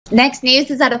Next news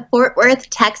is out of Fort Worth,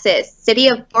 Texas. City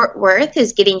of Fort Worth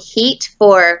is getting heat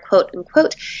for, quote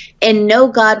unquote, "In No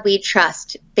God We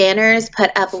Trust," banners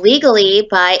put up legally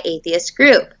by atheist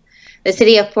group. The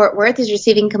city of Fort Worth is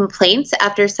receiving complaints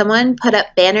after someone put up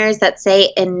banners that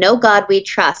say "In No God We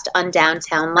Trust" on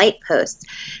downtown light posts.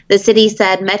 The city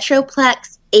said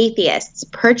Metroplex Atheists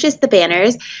purchased the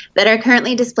banners that are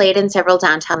currently displayed in several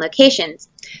downtown locations.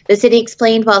 The city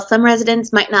explained, while some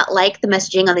residents might not like the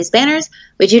messaging on these banners,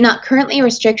 we do not currently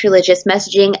restrict religious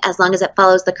messaging as long as it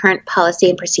follows the current policy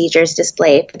and procedures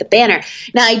displayed for the banner.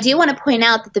 Now, I do want to point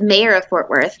out that the mayor of Fort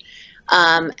Worth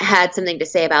had something to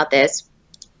say about this.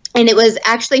 And it was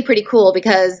actually pretty cool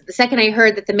because the second I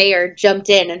heard that the mayor jumped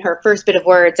in her first bit of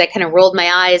words, I kind of rolled my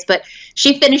eyes, but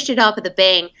she finished it off with a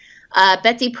bang.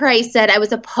 Betsy Price said, "I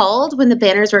was appalled when the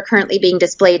banners were currently being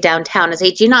displayed downtown as I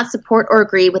do not support or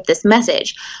agree with this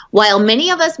message. While many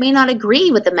of us may not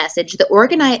agree with the message,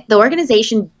 the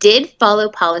organization did follow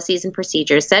policies and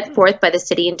procedures set forth by the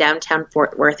city and downtown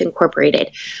Fort Worth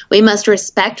Incorporated. We must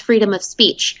respect freedom of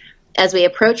speech. As we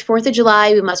approach 4th of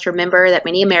July, we must remember that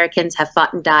many Americans have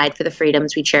fought and died for the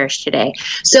freedoms we cherish today."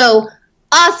 So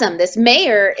awesome. This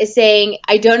mayor is saying,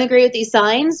 I don't agree with these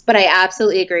signs, but I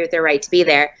absolutely agree with their right to be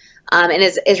there. And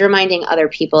is reminding other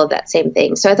people of that same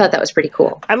thing. So I thought that was pretty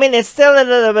cool. I mean, it's still a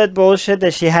little bit bullshit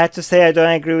that she had to say, "I don't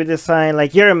agree with the sign."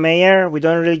 Like, you're a mayor. We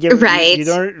don't really give you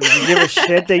don't give a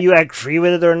shit that you agree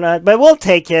with it or not. But we'll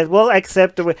take it. We'll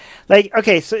accept it. Like,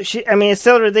 okay, so I mean, it's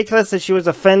still ridiculous that she was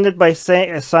offended by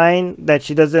saying a sign that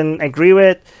she doesn't agree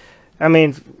with. I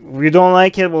mean, you don't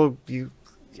like it. Well,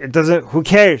 it doesn't. Who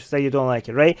cares that you don't like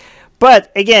it, right?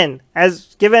 But again,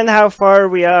 as given how far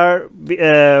we are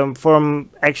from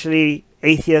actually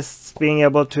atheists being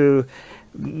able to,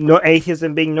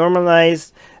 atheism being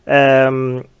normalized, we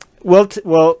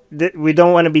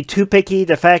don't want to be too picky.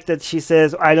 The fact that she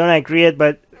says, "I don't agree it,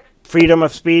 but freedom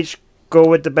of speech, go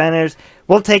with the banners,"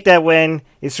 we'll take that win.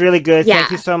 It's really good. Yeah.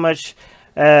 Thank you so much,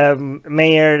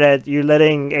 Mayor, that you're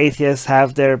letting atheists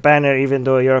have their banner even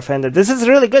though you're offended. This is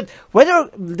really good.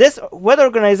 What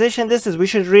organization this is, we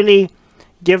should really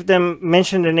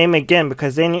mention the name again,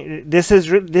 because then this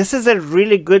is a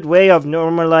really good way of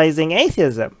normalizing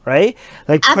atheism, right?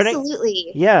 Like,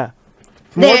 absolutely. Yeah.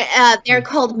 They're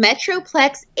called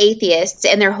Metroplex Atheists,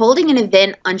 and they're holding an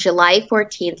event on July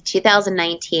 14th,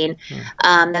 2019.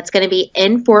 That's going to be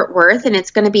in Fort Worth, and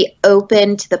it's going to be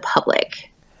open to the public.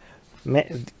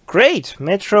 Great.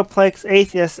 Metroplex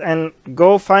Atheists, and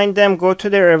go find them, go to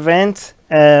their event,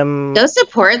 go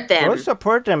support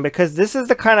them, because this is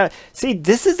the kind of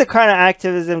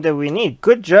activism that we need.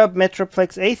 Good job,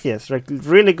 Metroplex Atheists. Like,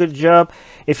 really good job.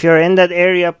 If you're in that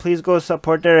area, please go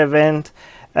support their event.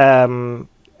 I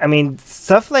mean,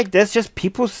 stuff like this, just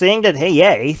people saying that, hey,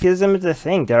 yeah, atheism is a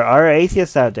thing. There are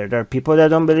atheists out there. There are people that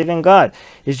don't believe in God.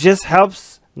 It just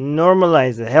helps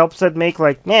normalize it. Helps it make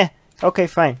like, meh, okay,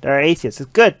 fine, there are atheists. It's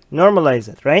good. Normalize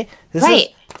it, right?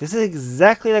 This is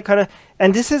exactly the kind of,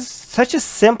 and this is such a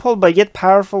simple but yet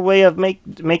powerful way of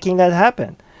making that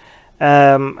happen.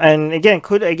 And again,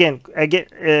 kudos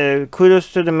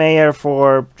to the mayor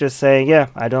for just saying, yeah,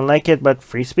 I don't like it, but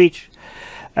free speech.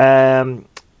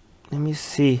 Let me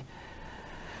see.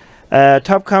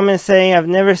 Top comment saying, "I've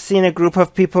never seen a group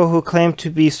of people who claim to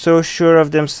be so sure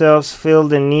of themselves feel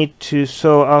the need to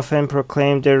so often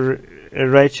proclaim their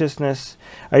righteousness."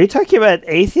 Are you talking about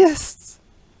atheists?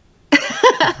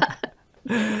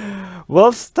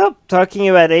 Well, stop talking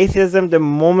about atheism the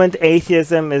moment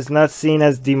atheism is not seen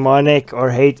as demonic or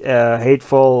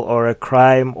hateful or a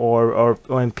crime, or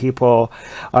when people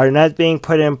are not being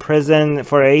put in prison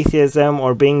for atheism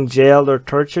or being jailed or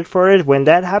tortured for it. When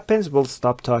that happens, we'll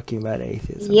stop talking about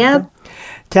atheism. Yep. Okay?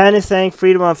 Tan is saying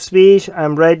freedom of speech.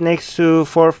 I'm right next to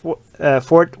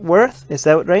Fort Worth. Is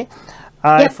that right?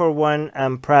 I, for one,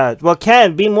 am proud. Well,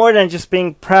 Can, be more than just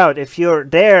being proud. If you're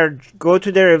there, go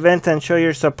to their event and show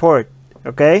your support,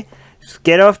 okay? Just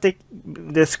get off the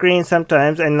screen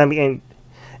sometimes, and I mean,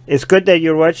 it's good that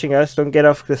you're watching us. Don't get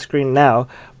off the screen now.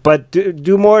 But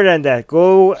do more than that.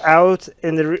 Go out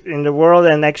in the world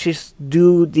and actually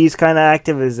do these kind of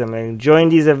activism and join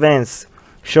these events.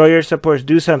 Show your support.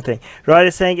 Do something. Rod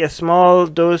is saying a small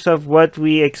dose of what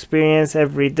we experience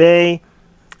every day.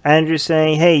 Andrew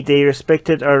saying, hey, they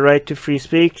respected our right to free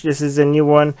speech. This is a new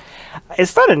one.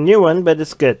 It's not a new one, but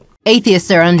it's good.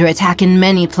 Atheists are under attack in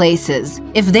many places.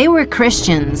 If they were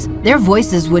Christians, their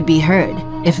voices would be heard.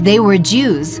 If they were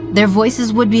Jews, their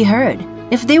voices would be heard.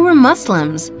 If they were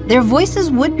Muslims, their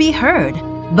voices would be heard.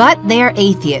 But they are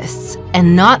atheists,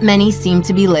 and not many seem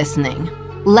to be listening.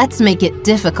 Let's make it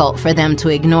difficult for them to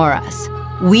ignore us.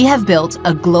 we have built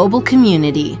a global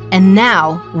community, and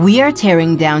now we are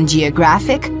tearing down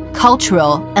geographic,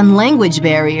 cultural, and language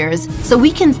barriers so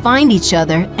we can find each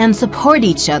other and support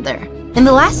each other. In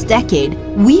the last decade,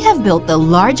 we have built the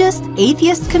largest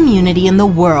atheist community in the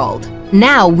world.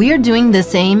 Now we're doing the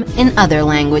same in other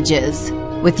languages.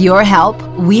 With your help,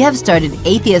 we have started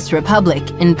Atheist Republic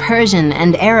in Persian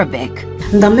and Arabic.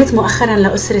 انضميت مؤخراً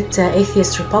لأسرة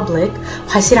Atheist Republic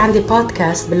وحيصير عندي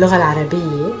بودكاست باللغة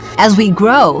العربية. As we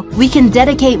grow, we can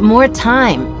dedicate more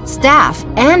time, staff,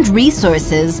 and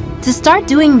resources to start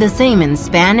doing the same in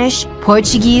Spanish,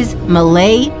 Portuguese,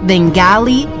 Malay,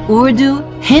 Bengali, Urdu,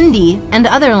 Hindi, and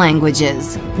other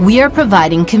languages. We are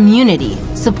providing community,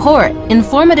 support,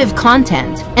 informative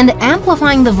content, and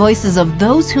amplifying the voices of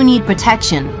those who need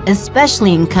protection,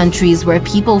 especially in countries where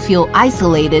people feel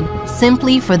isolated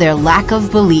simply for their lack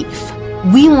of belief.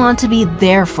 We want to be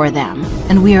there for them,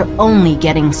 and we are only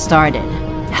getting started.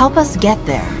 Help us get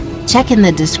there. Check in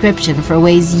the description for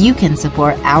ways you can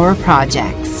support our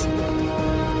projects.